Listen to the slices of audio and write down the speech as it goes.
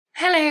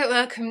Hello,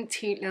 welcome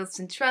to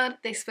Lilston Shroud.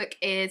 This book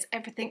is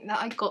everything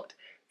that I got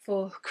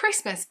for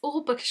Christmas,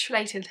 all bookish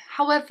related.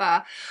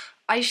 However,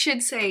 I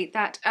should say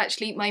that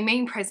actually my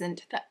main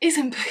present that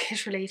isn't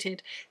bookish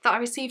related that I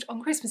received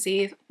on Christmas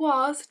Eve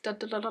was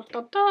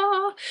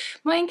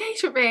my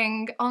engagement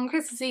ring. On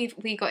Christmas Eve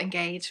we got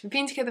engaged. We've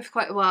been together for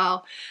quite a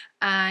while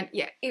and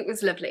yeah, it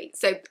was lovely.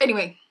 So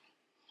anyway,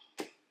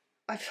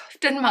 I've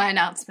done my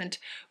announcement.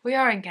 We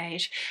are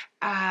engaged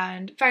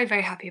and very,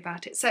 very happy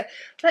about it. So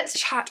let's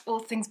chat all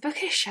things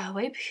bookish, shall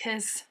we?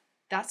 Because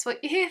that's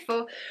what you're here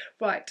for.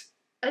 Right,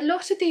 a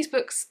lot of these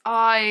books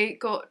I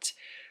got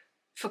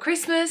for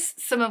Christmas,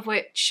 some of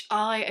which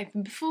I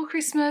opened before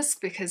Christmas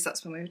because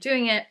that's when we were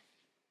doing it.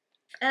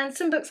 And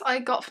some books I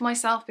got for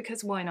myself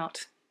because why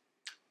not?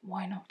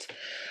 Why not?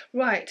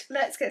 Right,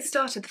 let's get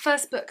started. The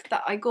first book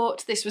that I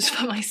got, this was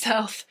for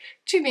myself,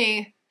 to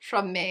me,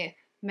 from me.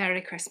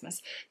 Merry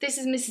Christmas. This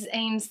is Mrs.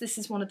 Ames. This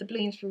is one of the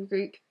Bloomsbury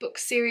Group book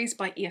series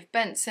by E.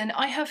 Benson.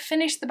 I have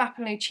finished the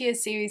Marple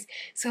series,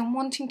 so I'm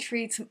wanting to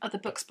read some other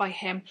books by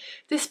him.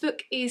 This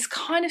book is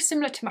kind of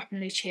similar to Marple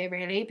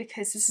really,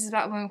 because this is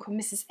about a woman called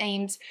Mrs.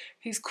 Ames,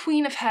 who's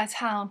queen of her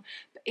town,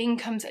 but in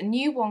comes a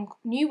new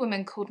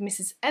woman called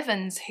Mrs.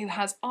 Evans, who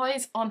has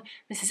eyes on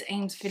Mrs.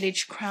 Ames'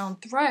 village crown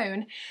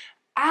throne,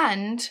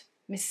 and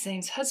Mrs.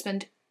 Ames'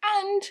 husband,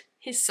 and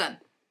his son.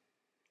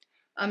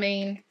 I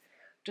mean,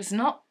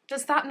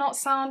 does that not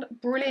sound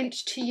brilliant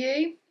to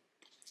you?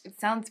 It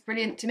sounds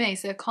brilliant to me,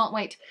 so I can't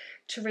wait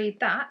to read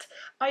that.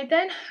 I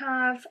then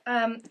have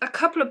a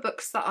couple of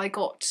books that I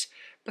got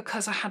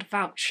because I had a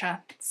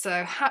voucher,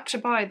 so had to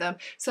buy them.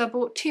 So I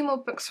bought two more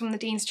books from the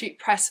Dean Street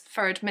Press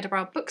Furrowed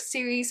Middlebrow book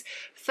series.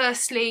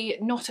 Firstly,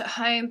 Not at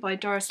Home by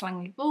Doris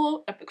Langley,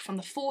 a book from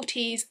the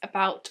 40s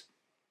about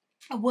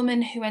a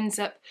woman who ends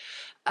up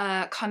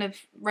kind of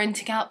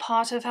renting out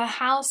part of her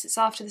house. It's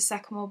after the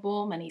Second World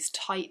War, money's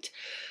tight.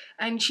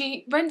 And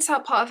she rents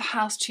out part of the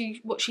house to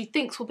what she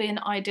thinks will be an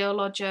ideal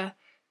lodger.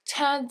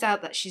 Turns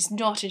out that she's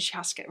not and she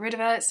has to get rid of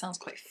her. It sounds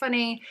quite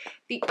funny.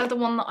 The other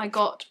one that I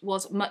got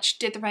was Much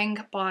Dithering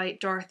by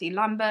Dorothy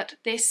Lambert.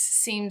 This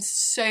seems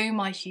so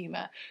my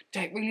humour.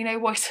 Don't really know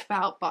what it's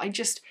about, but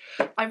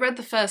I read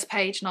the first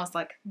page and I was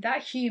like,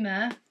 that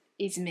humour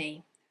is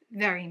me.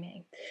 Very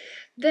me.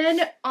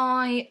 Then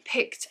I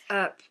picked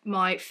up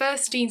my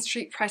first Dean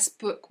Street Press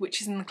book,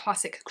 which is in the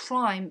classic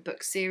crime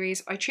book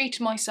series. I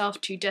Treated Myself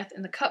to Death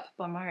in the Cup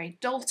by Moray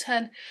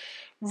Dalton.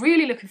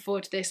 Really looking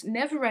forward to this.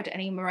 Never read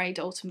any Moray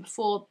Dalton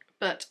before,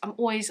 but I'm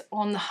always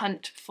on the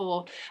hunt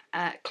for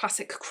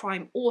classic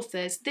crime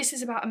authors. This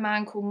is about a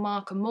man called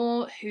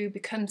Marple who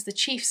becomes the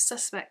chief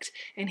suspect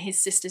in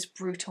his sister's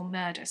brutal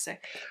murder. So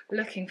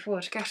looking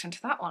forward to getting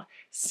to that one.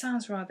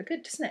 Sounds rather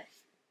good, doesn't it?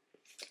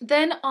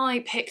 Then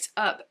I picked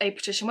up a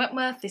Patricia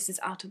Wentworth. This is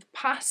Out of the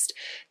Past.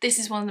 This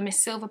is one of the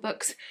Miss Silver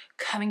books,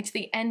 coming to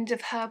the end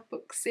of her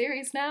book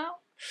series now,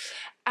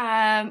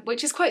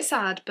 which is quite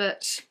sad,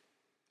 but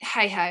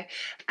hey ho.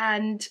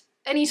 And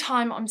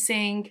anytime I'm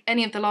seeing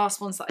any of the last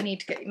ones that I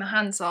need to get my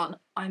hands on,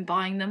 I'm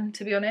buying them,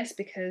 to be honest,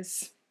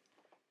 because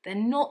they're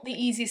not the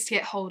easiest to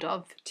get hold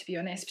of, to be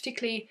honest,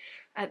 particularly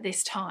at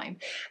this time.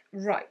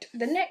 Right,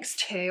 the next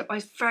two I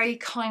was very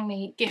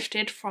kindly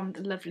gifted from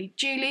the lovely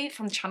Julie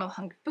from the channel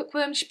Hungry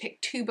Bookworm. She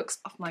picked two books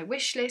off my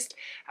wish list,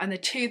 and the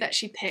two that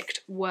she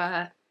picked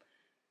were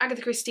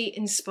Agatha Christie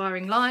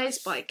Inspiring Lives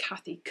by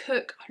Cathy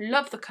Cook. I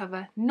love the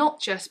cover,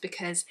 not just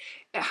because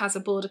it has a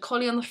border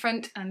collie on the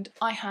front, and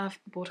I have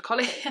a border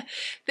collie.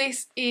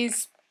 This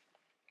is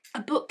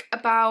a book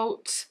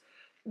about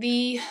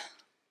the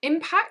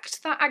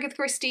impact that Agatha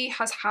Christie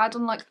has had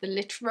on like the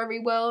literary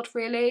world,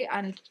 really,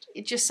 and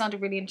it just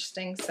sounded really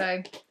interesting,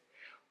 so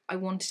I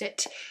wanted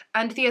it.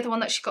 And the other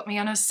one that she got me,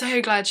 and I was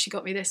so glad she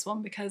got me this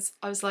one, because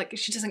I was like, if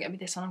she doesn't get me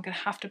this one, I'm going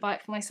to have to buy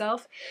it for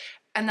myself,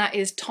 and that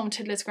is Tom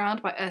Tiddler's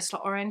Ground by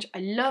Ursula Orange. I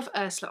love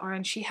Ursula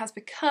Orange. She has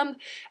become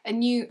a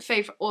new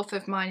favourite author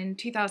of mine in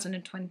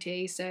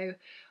 2020, so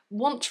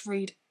want to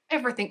read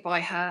everything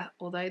by her,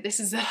 although this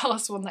is the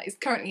last one that is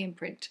currently in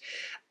print.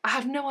 I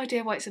have no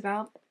idea what it's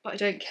about, but I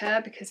don't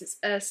care because it's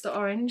Ursula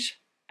Orange.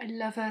 I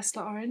love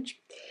Ursula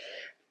Orange.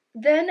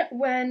 Then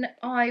when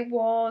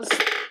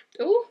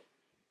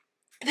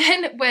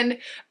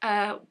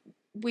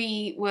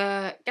we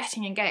were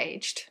getting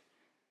engaged,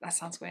 that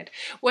sounds weird.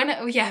 When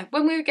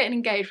we were getting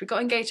engaged, we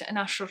got engaged at a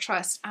National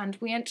Trust, and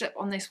we ended up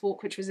on this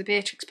walk, which was a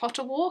Beatrix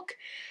Potter walk.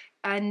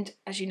 And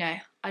as you know,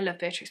 I love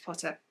Beatrix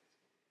Potter.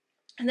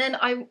 And then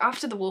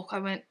after the walk, I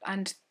went,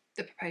 and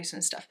the proposal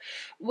and stuff,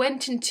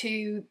 went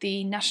into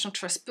the National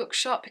Trust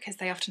bookshop, because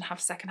they often have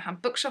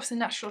second-hand bookshops in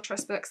National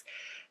Trust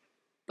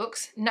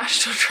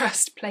National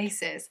Trust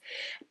places.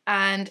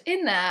 And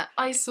in there,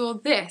 I saw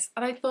this,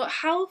 and I thought,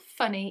 how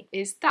funny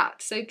is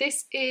that? So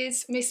this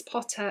is Miss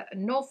Potter, a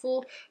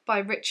novel by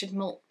Richard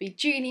Maltby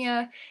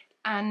Jr.,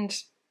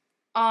 and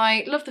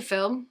I love the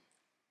film.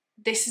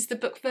 this is the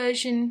book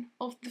version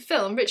of the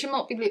film. Richard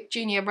Maltby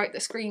Jr. wrote the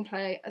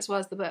screenplay as well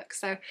as the book,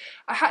 so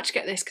I had to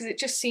get this because it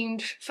just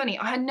seemed funny.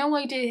 I had no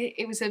idea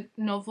it was a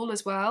novel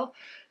as well,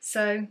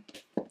 so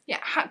yeah,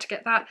 I had to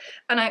get that.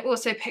 And I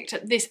also picked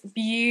up this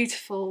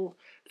beautiful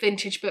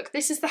vintage book.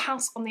 This is The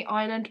House on the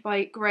Island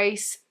by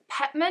Grace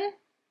Pettiman,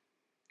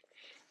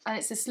 and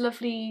it's this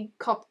lovely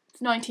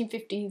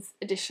 1950s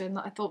edition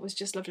that I thought was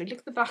just lovely. Look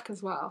at the back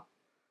as well.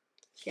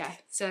 Yeah,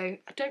 so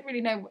I don't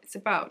really know what it's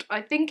about.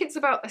 I think it's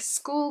about a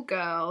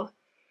schoolgirl,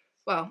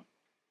 well,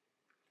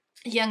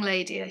 a young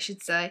lady I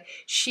should say.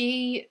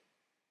 She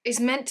is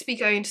meant to be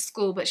going to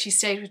school, but she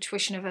stayed with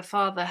tuition of her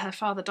father. Her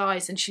father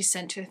dies and she's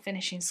sent to a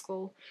finishing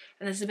school,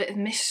 and there's a bit of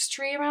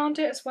mystery around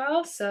it as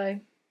well, so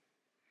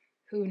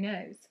who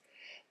knows.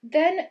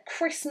 Then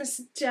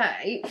Christmas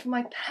Day, for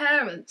my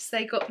parents,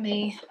 they got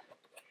me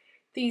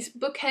these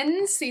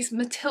bookends, these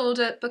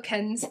Matilda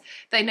bookends.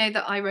 They know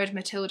that I read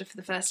Matilda for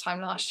the first time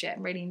last year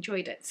and really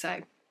enjoyed it, so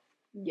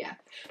yeah.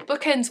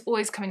 Bookends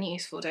always come in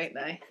useful, don't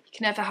they? You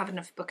can never have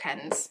enough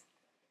bookends.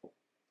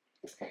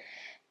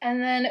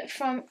 And then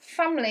from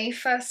family,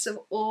 first of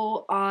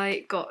all,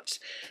 I got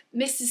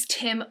Mrs.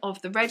 Tim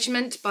of the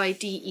Regiment by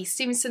D E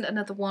Stevenson,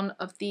 another one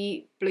of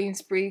the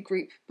Bloomsbury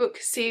Group book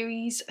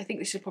series. I think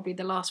this is probably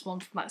the last one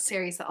from that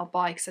series that I'll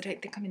buy because I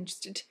don't think I'm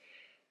interested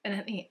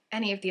in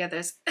any of the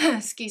others.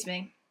 Excuse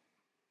me.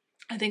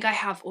 I think I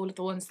have all of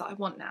the ones that I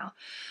want now.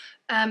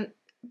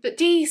 But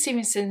D E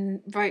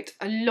Stevenson wrote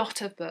a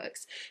lot of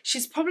books.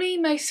 She's probably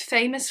most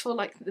famous for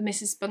like the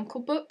Mrs.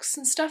 Buncle books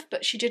and stuff,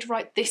 but she did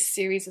write this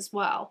series as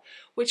well,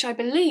 which I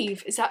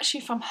believe is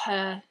actually from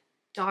her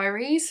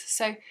diaries.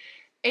 So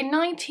in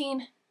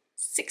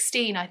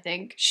 1916, I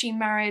think, she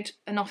married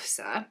an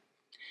officer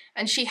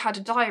and she had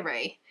a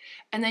diary.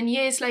 And then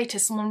years later,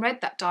 someone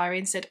read that diary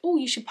and said, oh,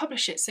 you should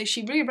publish it. So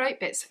she rewrote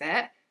bits of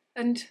it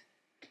and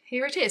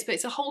here it is, but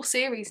it's a whole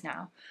series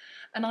now.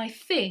 And I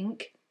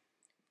think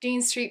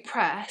Dean Street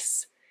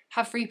Press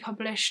have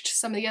republished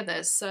some of the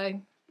others, so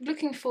I'm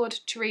looking forward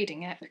to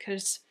reading it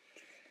because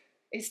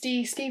it's D.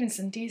 E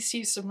Stevenson. D. E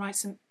Stevenson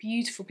writes some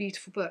beautiful,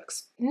 beautiful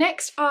books.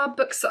 Next are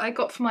books that I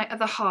got for my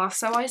other half.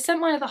 So I sent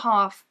my other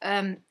half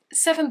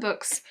 7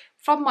 books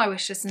from my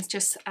wish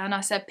list and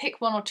I said pick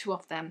 1 or 2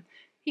 of them.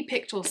 He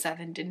picked all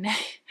 7, didn't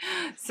he?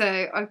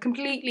 So I'm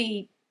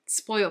completely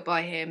spoiled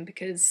by him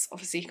because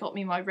obviously he got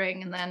me my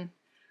ring and then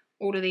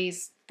all of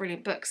these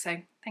brilliant books, so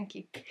thank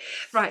you.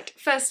 Right,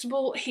 first of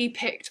all, he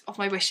picked off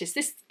my wishes.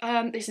 This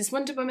is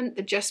Wonder Woman,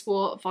 The Just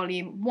War,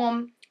 Volume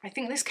 1. I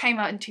think this came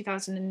out in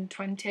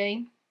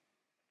 2020.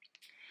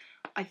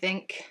 I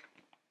think.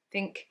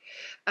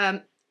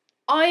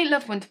 I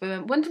love Wonder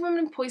Woman. Wonder Woman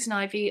and Poison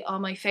Ivy are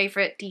my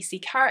favourite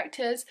DC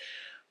characters.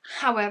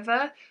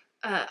 However,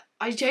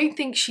 I don't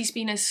think she's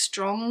been as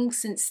strong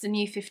since the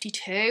New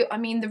 52. I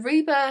mean, the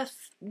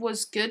Rebirth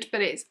was good,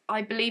 but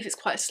I believe it's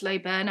quite a slow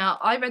burnout.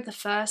 I read the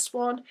first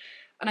one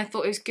and I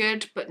thought it was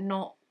good, but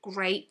not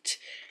great.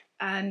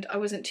 And I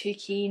wasn't too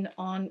keen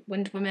on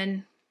Wonder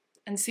Woman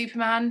and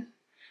Superman.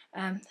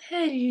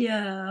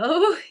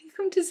 Hello, you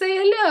come to say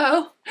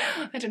hello.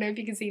 I don't know if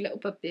you can see little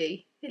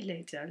puppy.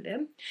 Hello,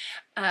 darling.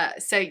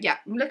 So yeah,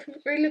 I'm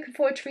really looking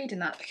forward to reading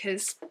that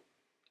because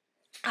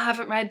I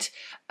haven't read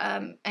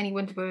any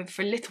Wonder Woman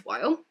for a little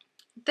while.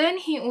 Then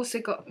he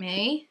also got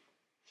me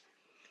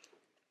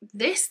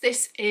this.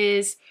 This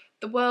is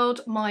The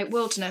World, My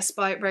Wilderness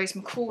by Rose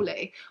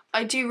Macaulay.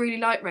 I do really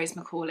like Rose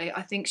Macaulay.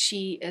 I think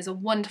she is a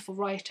wonderful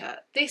writer.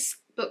 This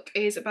book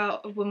is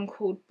about a woman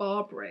called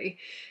Barbary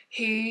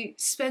who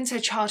spends her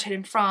childhood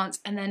in France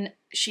and then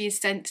she is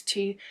sent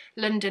to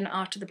London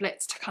after the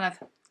Blitz to kind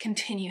of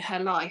continue her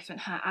life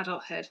and her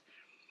adulthood,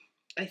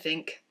 I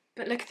think.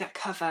 But look at that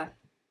cover.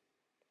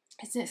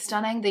 Isn't it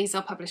stunning? These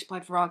are published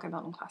by Virago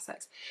Modern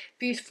Classics.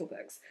 Beautiful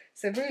books.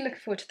 So really looking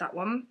forward to that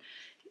one.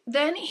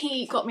 Then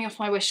he got me off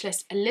my wish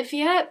list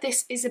Olivia.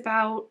 This is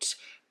about,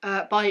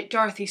 by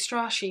Dorothy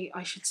Strachey,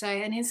 I should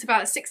say, and it's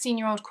about a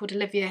 16-year-old called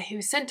Olivia who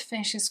is sent to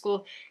finishing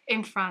school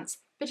in France.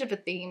 Bit of a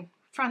theme.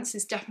 France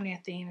is definitely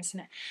a theme, isn't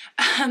it?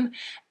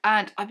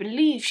 And I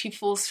believe she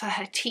falls for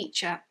her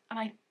teacher, and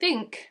I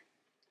think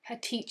her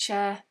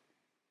teacher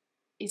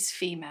is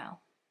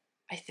female,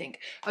 I think.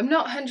 I'm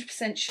not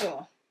 100%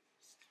 sure.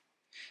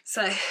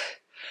 So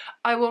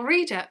I will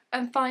read it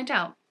and find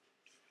out.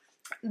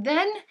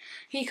 Then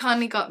he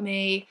kindly got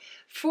me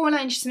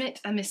Fraulein Schmidt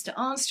and Mr.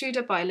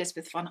 Anstruther by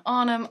Elizabeth von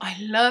Arnim. I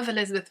love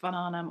Elizabeth von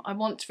Arnim. I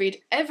want to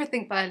read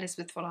everything by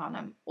Elizabeth von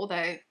Arnim, although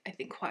I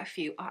think quite a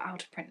few are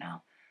out of print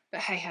now.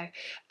 But hey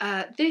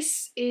ho.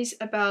 This is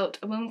about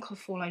a woman called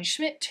Fraulein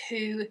Schmidt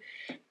who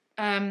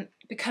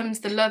becomes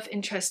the love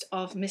interest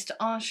of Mr.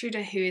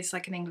 Anstruther, who is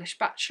like an English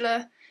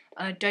bachelor.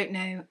 And I don't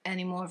know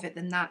any more of it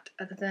than that,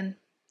 other than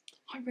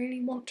I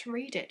really want to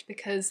read it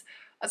because,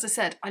 as I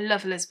said, I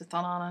love Elizabeth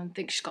von Arnim. I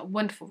think she's got a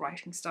wonderful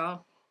writing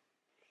style.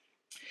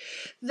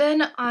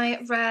 Then I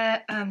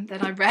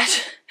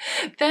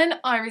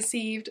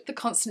received The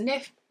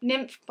Constant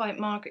Nymph by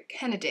Margaret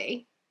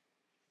Kennedy.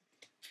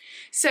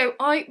 So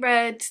I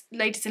read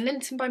Ladies in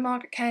Linton by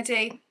Margaret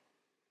Kennedy.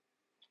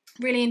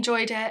 Really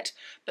enjoyed it,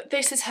 but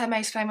this is her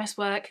most famous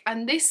work,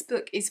 and this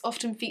book is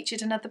often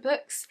featured in other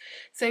books.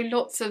 So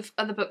lots of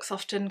other books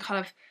often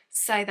kind of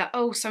say that,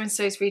 oh,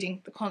 so-and-so is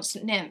reading The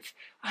Constant Nymph.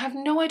 I have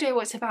no idea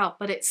what it's about,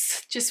 but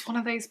it's just one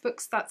of those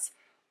books that's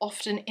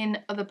often in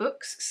other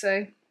books,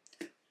 so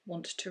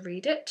want to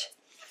read it.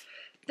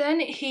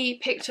 Then he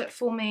picked up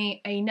for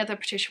me another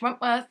Patricia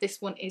Wentworth.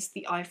 This one is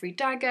The Ivory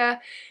Dagger,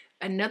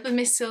 another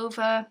Miss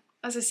Silver.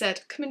 As I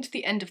said, coming to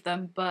the end of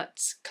them,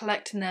 but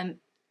collecting them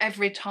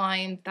every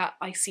time that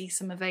I see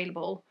some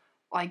available,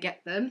 I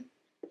get them.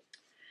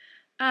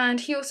 And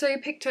he also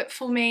picked up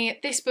for me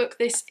this book.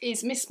 This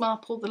is Miss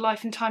Marple, The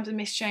Life and Times of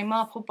Miss Jane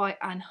Marple by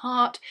Anne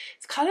Hart.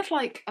 It's kind of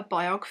like a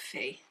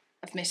biography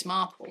of Miss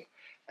Marple,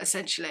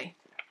 essentially.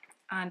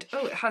 And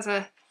oh, it has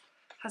a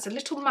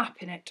little map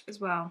in it as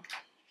well.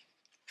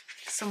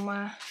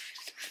 Somewhere.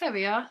 There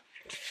we are.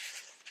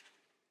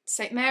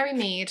 St Mary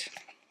Mead.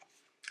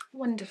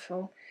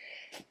 Wonderful.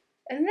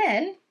 And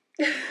then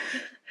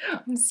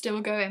I'm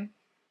still going.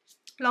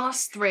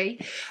 Last three.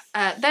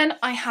 Then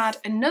I had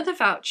another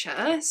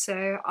voucher,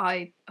 so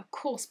I of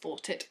course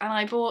bought it, and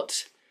I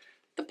bought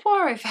the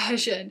Poirot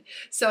version.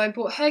 So I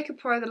bought Hercule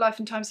Poirot, The Life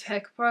and Times of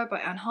Hercule Poirot by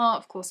Anne Hart,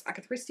 of course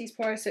Agatha Christie's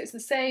Poirot, so it's the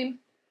same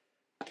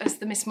as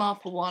the Miss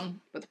Marple one,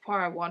 but the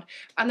Poirot one.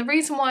 And the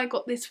reason why I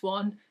got this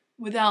one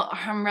without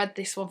having read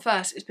this one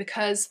first is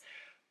because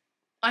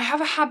I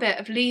have a habit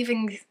of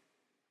leaving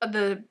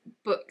other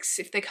books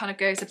if they kind of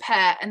go as a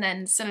pair and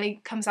then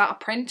suddenly comes out of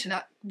print, and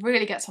that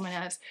really gets on my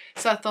nerves.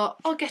 So I thought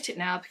I'll get it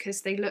now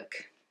because they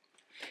look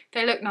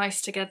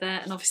nice together,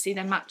 and obviously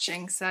they're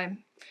matching, so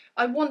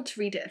I want to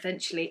read it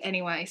eventually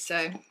anyway.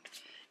 So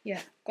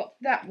yeah, got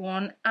that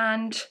one.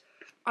 And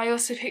I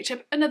also picked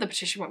up another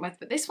Patricia Wentworth,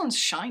 but this one's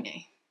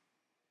shiny.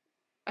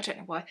 I don't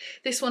know why.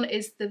 This one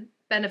is The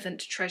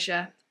Benevent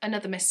Treasure,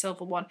 another Miss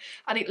Silver one,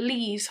 and it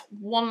leaves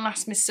one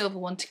last Miss Silver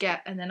one to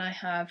get, and then I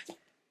have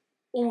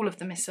all of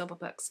the Miss Silver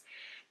books,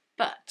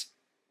 but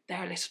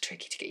they're a little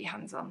tricky to get your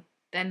hands on.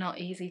 They're not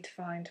easy to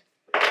find.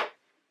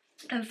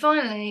 And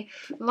finally,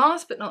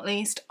 last but not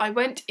least, I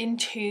went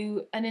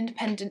into an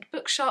independent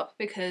bookshop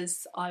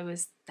because I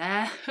was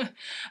there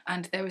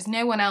and there was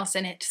no one else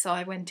in it, so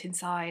I went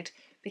inside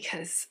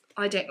because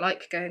I don't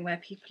like going where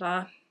people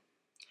are.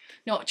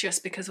 Not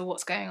just because of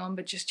what's going on,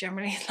 but just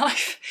generally in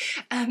life.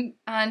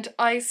 And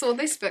I saw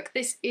this book.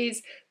 This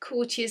is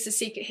Courtiers, The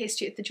Secret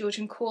History of the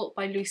Georgian Court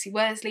by Lucy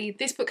Worsley.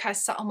 This book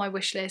has sat on my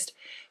wish list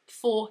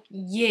for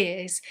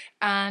years,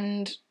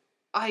 and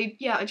I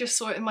just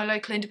saw it in my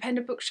local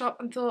independent bookshop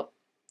and thought,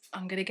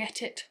 I'm gonna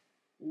get it.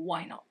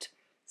 Why not?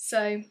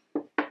 So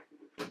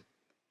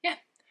yeah,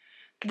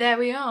 there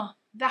we are.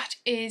 That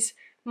is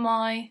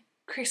my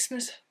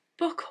Christmas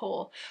book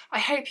haul. I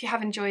hope you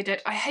have enjoyed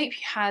it. I hope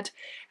you had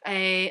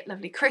a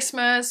lovely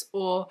Christmas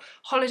or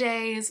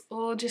holidays,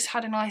 or just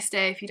had a nice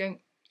day if you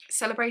don't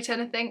celebrate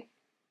anything.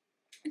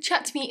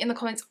 Chat to me in the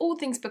comments, all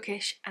things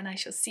bookish, and I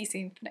shall see you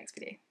soon for the next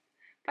video.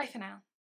 Bye for now.